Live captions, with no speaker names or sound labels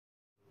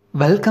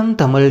Welcome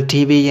Tamil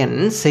டிவியின்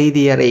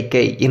செய்தி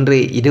அறிக்கை. இன்று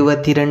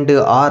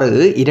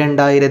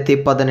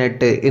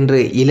 22/6/2018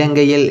 இன்று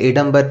இலங்கையில்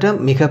இடம்பெற்ற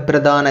மிக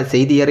பிரதான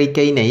செய்தி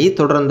அறிக்கையினை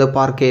தொடர்ந்து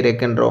பார்க்க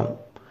இருக்கின்றோம்.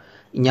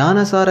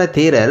 ஞானசார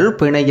தேரர்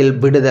பிணையில்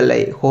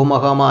விடுதலை,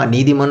 ஹோமகமா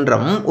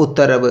நீதிமன்றம்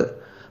உத்தரவு.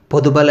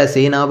 பொதுபல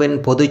சேனாவின்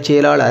பொதுச்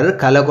செயலாளர்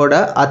கலகொட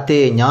அத்தே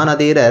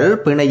ஞானதேரர்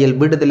பிணையில்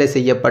விடுதலை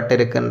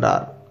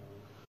செய்யப்பட்டிருக்கின்றார்.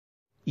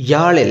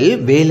 யாழில்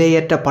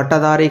வேலையற்ற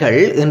பட்டதாரிகள்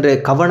இன்று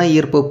கவன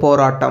ஈர்ப்பு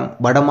போராட்டம்.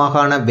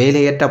 வடமாகாண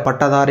வேலையற்ற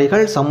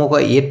பட்டதாரிகள் சமூக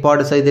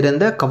ஏற்பாடு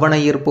செய்திருந்த கவன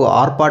ஈர்ப்பு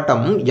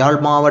ஆர்ப்பாட்டம் யாழ்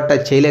மாவட்ட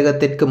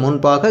செயலகத்திற்கு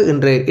முன்பாக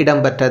இன்று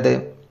இடம்பெற்றது.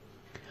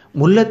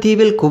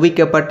 முல்லைத்தீவில்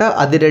குவிக்கப்பட்ட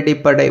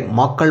அதிரடிப்படை,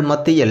 மக்கள்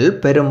மத்தியில்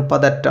பெரும்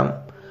பதற்றம்.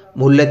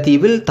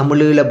 முல்லைத்தீவில்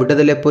தமிழீழ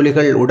விடுதலை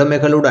புலிகள்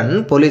உடைமைகளுடன்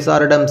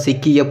போலீசாரிடம்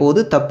சிக்கிய போது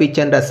தப்பிச்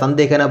சென்ற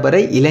சந்தேக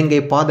நபரை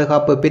இலங்கை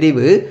பாதுகாப்பு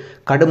பிரிவு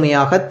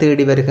கடுமையாக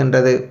தேடி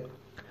வருகின்றது.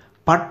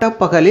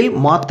 பட்டப்பகலில்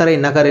மாத்தறை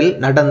நகரில்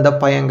நடந்த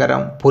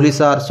பயங்கரம்,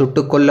 போலீசார்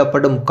சுட்டுக்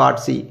கொல்லப்படும்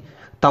காட்சி,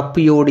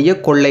 தப்பியோடிய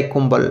கொள்ளை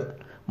கும்பல்.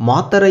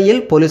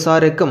 மாத்தறையில்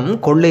போலீசாருக்கும்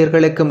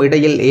கொள்ளையர்களுக்கும்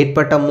இடையில்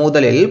ஏற்பட்ட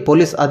மோதலில்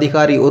போலீஸ்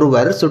அதிகாரி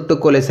ஒருவர்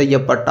சுட்டுக்கொலை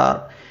செய்யப்பட்டார்.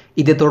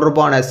 இது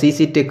தொடர்பான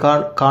சிசிடிவி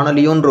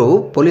காணொலியொன்று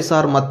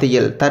போலீசார்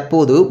மத்தியில்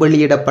தற்போது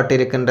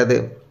வெளியிடப்பட்டிருக்கின்றது.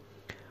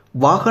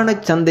 வாகன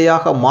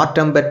சந்தையாக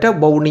மாற்றம் பெற்ற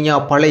வவுனியா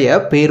பழைய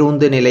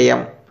பேருந்து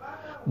நிலையம்.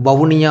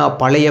 வவுனியா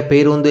பழைய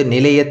பேருந்து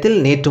நிலையத்தில்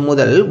நேற்று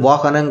முதல்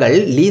வாகனங்கள்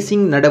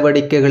லீசிங்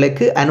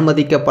நடவடிக்கைகளுக்கு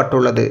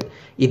அனுமதிக்கப்பட்டுள்ளது.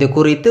 இது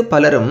குறித்து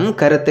பலரும்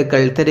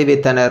கருத்துக்கள்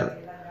தெரிவித்தனர்.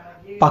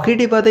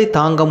 பகிடிவதை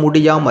தாங்க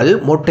முடியாமல்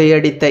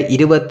மொட்டையடித்த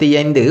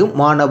 25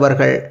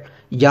 மாணவர்கள்.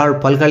 யாழ்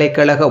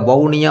பல்கலைக்கழக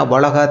வவுனியா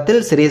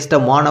வளாகத்தில் சிரேஷ்ட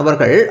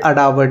மாணவர்கள்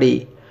அடாவடி.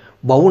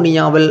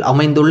 வவுனியாவில்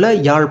அமைந்துள்ள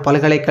யாழ்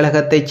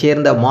பல்கலைக்கழகத்தைச்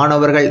சேர்ந்த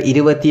மாணவர்கள்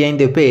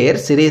 25 பேர்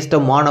சிரேஷ்ட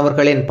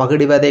மாணவர்களின்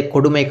பகிடிவதை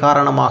கொடுமை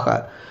காரணமாக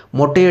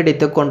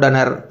மொட்டையடித்து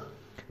கொண்டனர்.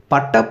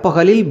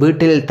 பட்டப்பகலில்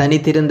வீட்டில்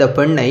தனித்திருந்த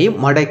பெண்ணை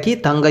மடக்கி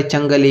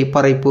தங்கச்சங்கலி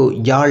பறைப்பு.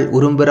 யாழ்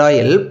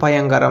உரும்பிராயில்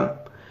பயங்கரம்.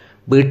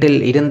 வீட்டில்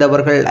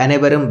இருந்தவர்கள்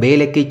அனைவரும்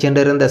வேலைக்கு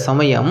சென்றிருந்த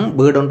சமயம்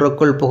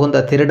வீடொன்றுக்குள்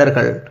புகுந்த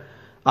திருடர்கள்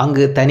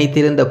அங்கு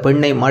தனித்திருந்த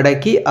பெண்ணை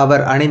மடக்கி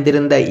அவர்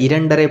அணிந்திருந்த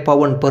 2.5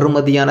 பவுன்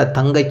பெறுமதியான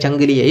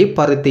தங்கச்சங்கிலியை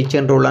பறித்து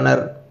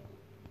சென்றுள்ளனர்.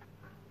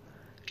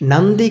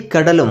 நந்தி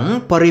கடலும்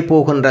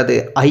பறிபோகின்றது.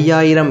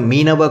 5000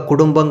 மீனவ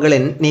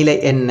குடும்பங்களின் நிலை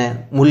என்ன?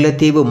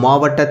 முல்லைத்தீவு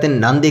மாவட்டத்தின்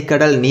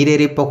நந்திக்கடல்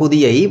நீரேரி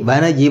பகுதியை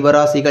வன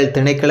ஜீவராசிகள்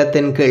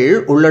திணைக்களத்தின் கீழ்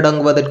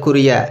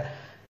உள்ளடங்குவதற்குரிய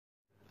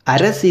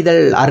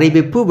அரசிதழ்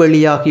அறிவிப்பு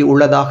வெளியாகி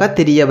உள்ளதாக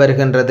தெரிய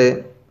வருகின்றது.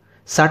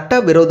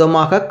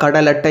 சட்டவிரோதமாக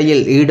கடல்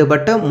அட்டையில்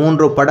ஈடுபட்ட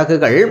 3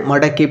 படகுகள்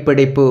மடக்கி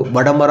பிடிப்பு.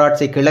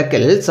 வடமராட்சி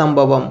கிழக்கில்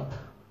சம்பவம்.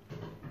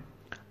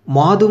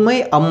 மாதுமை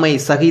அம்மை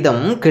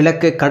சகிதம்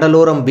கிழக்கு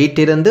கடலோரம்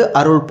வீட்டிருந்து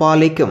அருள்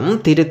பாலிக்கும்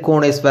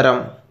திருக்கோணேஸ்வரம்.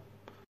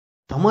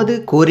 தமது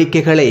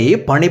கோரிக்கைகளை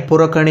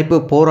பணிப்புறக்கணிப்பு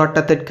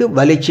போராட்டத்திற்கு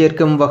வலி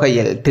சேர்க்கும்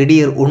வகையில்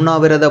திடீர்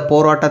உண்ணாவிரத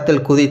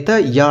போராட்டத்தில் குதித்த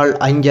யாழ்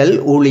அஞ்சல்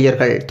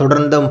ஊழியர்கள்.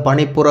 தொடர்ந்தும்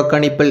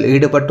பணிப்புறக்கணிப்பில்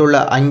ஈடுபட்டுள்ள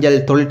அஞ்சல்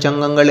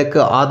தொழிற்சங்கங்களுக்கு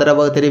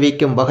ஆதரவு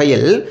தெரிவிக்கும்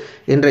வகையில்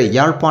இன்று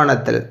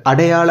யாழ்ப்பாணத்தில்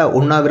அடையாள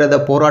உண்ணாவிரத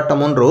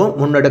போராட்டம் ஒன்று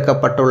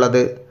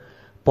முன்னெடுக்கப்பட்டுள்ளது.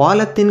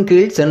 பாலத்தின்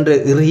கீழ் சென்று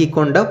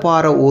இறுகிக்கொண்ட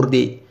பார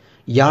ஊர்தி.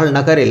 யாழ்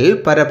நகரில்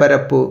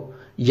பரபரப்பு.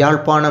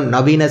 யாழ்ப்பாணம்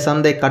நவீன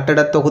சந்தை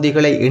கட்டடத்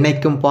தொகுதிகளை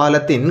இணைக்கும்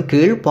பாலத்தின்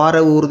கீழ் பார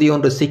ஊர்தி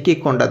ஒன்று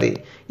சிக்கிக் கொண்டது.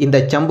 இந்த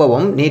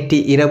சம்பவம் நேற்று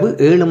இரவு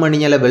 7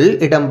 மணியளவில்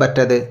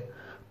இடம்பெற்றது.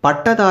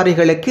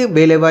 பட்டதாரிகளுக்கு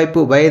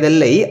வேலைவாய்ப்பு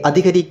வயதெல்லை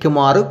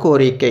அதிகரிக்குமாறு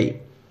கோரிக்கை.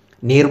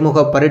 நேர்முக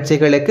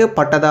பரீட்சைகளுக்கு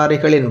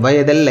பட்டதாரிகளின்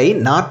வயதெல்லை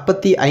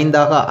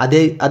 45ஆக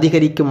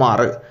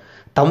அதிகரிக்குமாறு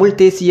தமிழ்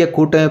தேசிய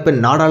கூட்டமைப்பின்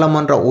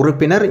நாடாளுமன்ற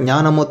உறுப்பினர்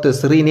ஞானமுத்து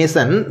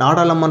ஸ்ரீநேசன்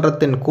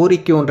நாடாளுமன்றத்தின்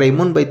கோரிக்கை ஒன்றை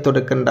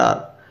முன்வைத்திருக்கின்றார்.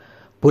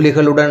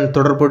 புலிகளுடன்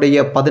தொடர்புடைய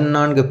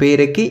 14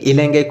 பேருக்கு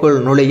இலங்கைக்குள்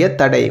நுழைய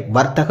தடை,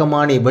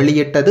 வர்த்தகமானி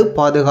வெளியிட்டது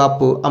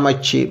பாதுகாப்பு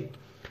அமைச்சு.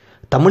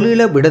 தமிழீழ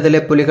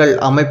விடுதலை புலிகள்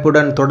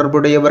அமைப்புடன்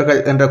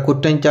தொடர்புடையவர்கள் என்ற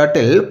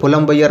குற்றச்சாட்டில்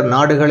புலம்பெயர்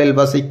நாடுகளில்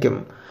வசிக்கும்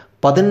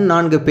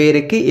 14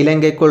 பேருக்கு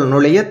இலங்கைக்குள்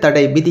நுழைய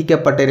தடை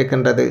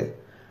விதிக்கப்பட்டிருக்கின்றது.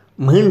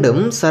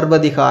 மீண்டும்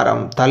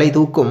சர்வதிகாரம், தலை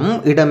தூக்கும்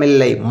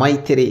இடமில்லை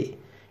மைத்திரி.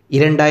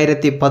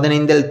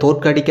 2015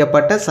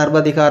 தோற்கடிக்கப்பட்ட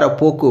சர்வதிகார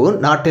போக்கு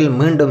நாட்டில்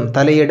மீண்டும்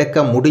தலையெடுக்க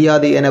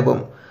முடியாது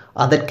எனவும்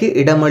அதற்கு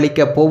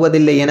இடமளிக்கப்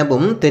போவதில்லை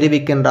எனவும்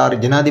தெரிவிக்கின்றார்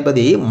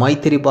ஜனாதிபதி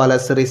மைத்திரிபால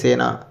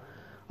சிறிசேனா.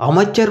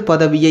 அமைச்சர்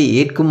பதவியை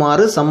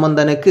ஏற்குமாறு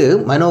சம்பந்தனுக்கு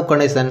மனோ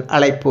கணேசன்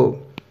அழைப்பு.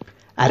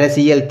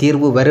 அரசியல்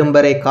தீர்வு வரும்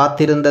வரை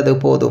காத்திருந்தது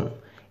போதும்.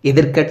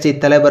 எதிர்க்கட்சி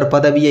தலைவர்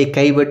பதவியை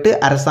கைவிட்டு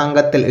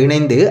அரசாங்கத்தில்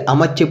இணைந்து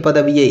அமைச்சு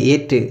பதவியை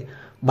ஏற்று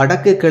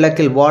வடக்கு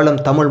கிழக்கில் வாழும்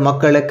தமிழ்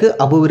மக்களுக்கு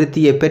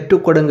அபிவிருத்தியை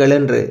பெற்றுக் கொடுங்கள்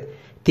என்று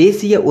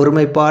தேசிய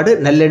ஒருமைப்பாடு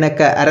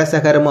நல்லிணக்க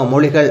அரசகர்ம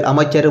மொழிகள்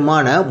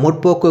அமைச்சருமான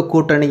முற்போக்கு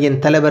கூட்டணியின்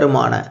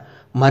தலைவருமான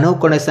மனோ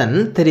கணேசன்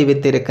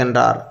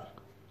தெரிவித்திருக்கின்றார்.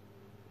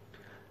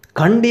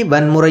 கண்டி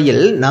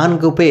வன்முறையில்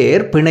 4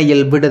 பேர்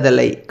பிணையில்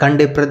விடுதலை.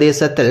 கண்டி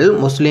பிரதேசத்தில்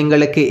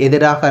முஸ்லிம்களுக்கு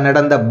எதிராக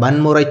நடந்த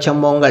வன்முறை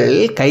சம்பவங்கள்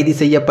கைது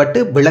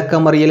செய்யப்பட்டு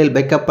விளக்கமறியலில்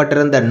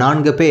வைக்கப்பட்டிருந்த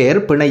 4 பேர்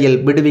பிணையில்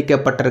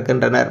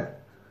விடுவிக்கப்பட்டிருக்கின்றனர்.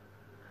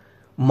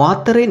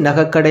 மாத்தறை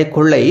நகைக்கடை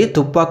கொள்ளை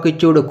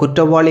துப்பாக்கிச்சூடு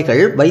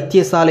குற்றவாளிகள்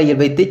வைத்தியசாலையில்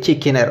வைத்து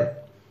சிக்கினர்.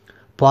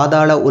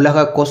 பாதாள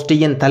உலக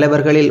கோஷ்டியின்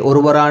தலைவர்களில்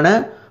ஒருவரான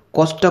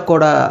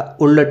கொஸ்டகொடா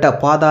உள்ளிட்ட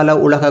பாதாள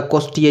உலக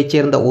கோஷ்டியைச்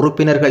சேர்ந்த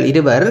உறுப்பினர்கள்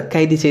 2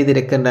 கைது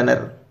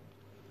செய்திருக்கின்றனர்.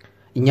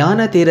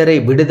 ஞானதேரரை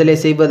விடுதலை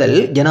செய்வதில்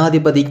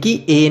ஜனாதிபதிக்கு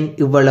ஏன்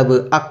இவ்வளவு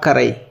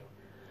அக்கறை?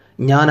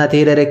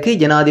 ஞானதேரருக்கு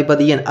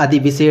ஜனாதிபதியின்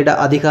அதிவிசேட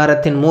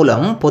அதிகாரத்தின்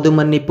மூலம் பொது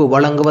மன்னிப்பு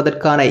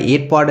வழங்குவதற்கான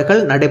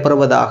ஏற்பாடுகள்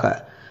நடைபெறுவதாக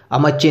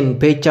அமைச்சின்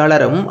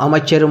பேச்சாளரும்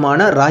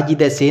அமைச்சருமான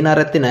ராஜித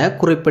சேனாரத்ன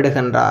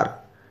குறிப்பிடுகின்றார்.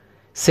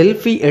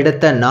 செல்ஃபி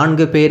எடுத்த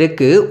 4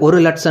 பேருக்கு 1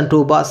 லட்சம்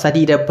ரூபாய்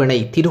சரீரப்பிணை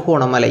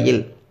திருகோணமலையில்.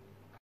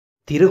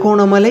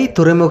 திருகோணமலை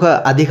துறைமுக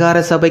அதிகார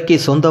சபைக்கு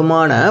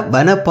சொந்தமான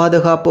வன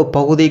பாதுகாப்பு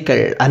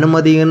பகுதிகள்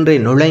அனுமதியின்றி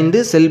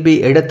நுழைந்து செல்ஃபி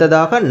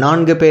எடுத்ததாக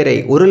 4 பேரை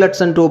 1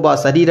 லட்சம்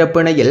ரூபாய்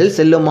சரீரப்பிணையில்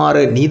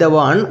செல்லுமாறு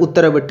நீதவான்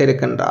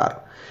உத்தரவிட்டிருக்கின்றார்.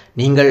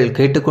 நீங்கள்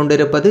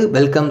கேட்டுக்கொண்டிருப்பது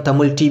வெல்கம்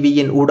தமிழ்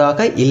டிவியின்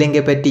ஊடாக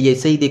இலங்கை பற்றிய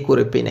செய்தி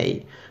குறிப்பினை.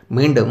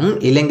 மீண்டும்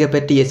இலங்கை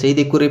பற்றிய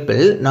செய்தி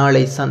குறிப்பில்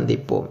நாளை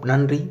சந்திப்போம்.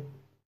 நன்றி.